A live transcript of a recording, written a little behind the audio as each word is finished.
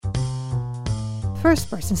First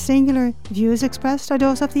person singular, views expressed are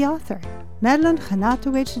those of the author. Madeline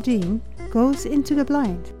Hnatowich-Dean goes into the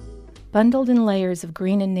blind. Bundled in layers of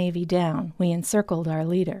green and navy down, we encircled our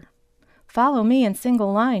leader. "Follow me in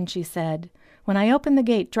single line," she said. "When I open the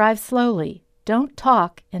gate, drive slowly. Don't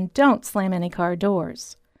talk, and don't slam any car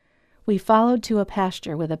doors." We followed to a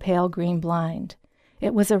pasture with a pale green blind.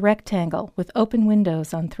 It was a rectangle with open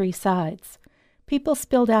windows on 3 sides. People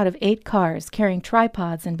spilled out of 8 cars carrying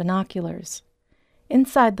tripods and binoculars.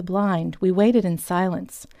 Inside the blind, we waited in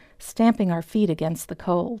silence, stamping our feet against the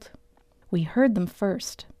cold. We heard them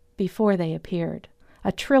first, before they appeared,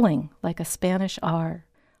 a trilling like a Spanish R.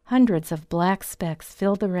 Hundreds of black specks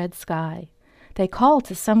filled the red sky. They called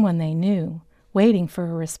to someone they knew, waiting for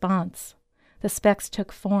a response. The specks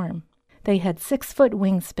took form. They had 6-foot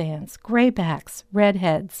wingspans, gray backs, red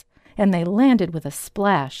heads, and they landed with a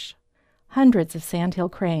splash. Hundreds of Sandhill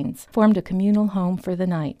cranes formed a communal home for the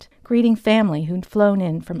night, greeting family who'd flown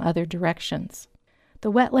in from other directions. The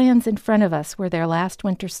wetlands in front of us were their last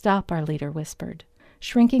winter stop, our leader whispered,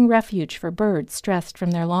 shrinking refuge for birds stressed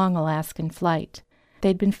from their long Alaskan flight.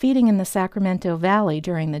 They'd been feeding in the Sacramento Valley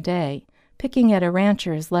during the day, picking at a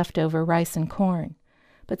rancher's leftover rice and corn.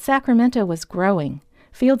 But Sacramento was growing.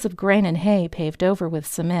 Fields of grain and hay paved over with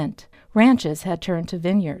cement. Ranches had turned to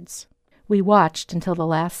vineyards. We watched until the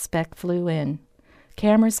last speck flew in.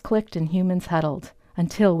 Cameras clicked and humans huddled,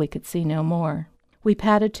 until we could see no more. We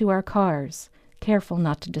padded to our cars, careful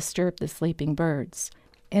not to disturb the sleeping birds.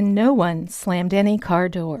 And no one slammed any car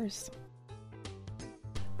doors.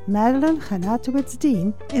 Madeline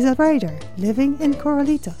Hnatowich-Dean is a writer living in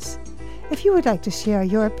Corralitos. If you would like to share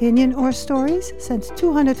your opinion or stories, send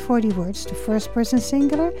 240 words to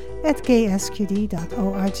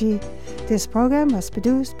firstpersonsingular@ksqd.org. This program was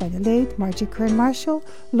produced by the late Margie Kern Marshall,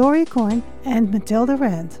 Laurie Coyne, and Matilda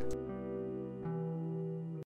Rand.